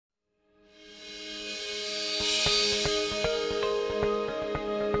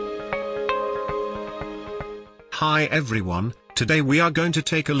Hi everyone, today we are going to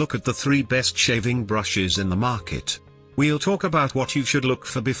take a look at the 3 best shaving brushes in the market. We'll talk about what you should look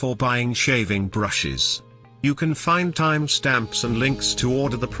for before buying shaving brushes. You can find timestamps and links to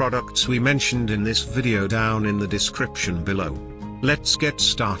order the products we mentioned in this video down in the description below. Let's get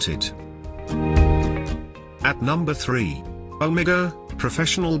started. At number 3. Omega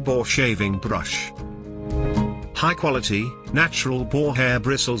Professional Boar Shaving Brush. High quality, natural boar hair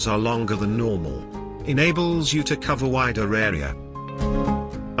bristles are longer than normal. Enables you to cover wider area.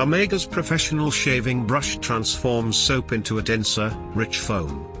 Omega's professional shaving brush transforms soap into a denser, rich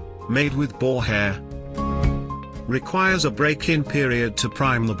foam. Made with boar hair. Requires a break-in period to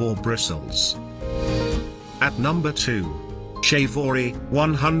prime the boar bristles. At number 2. Shaveory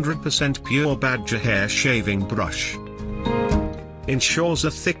 100% Pure Badger Hair Shaving Brush. Ensures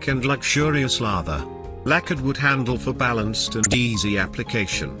a thick and luxurious lather. Lacquered wood handle for balanced and easy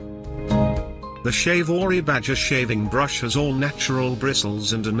application. The Shaveory Badger Shaving Brush has all natural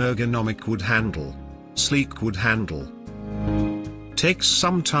bristles and an ergonomic wood handle. Sleek wood handle. Takes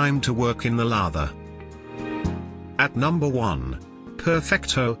some time to work in the lather. At number 1.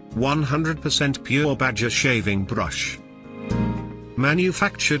 Perfecto 100% Pure Badger Shaving Brush.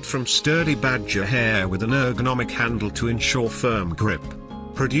 Manufactured from sturdy badger hair with an ergonomic handle to ensure firm grip.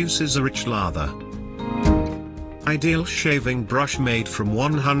 Produces a rich lather. Ideal shaving brush made from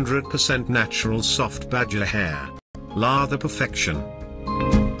 100% natural soft badger hair. Lather perfection.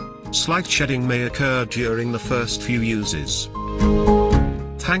 Slight shedding may occur during the first few uses.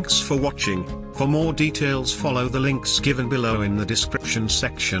 Thanks for watching. For more details follow the links given below in the description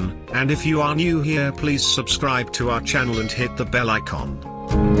section, and if you are new here please subscribe to our channel and hit the bell icon.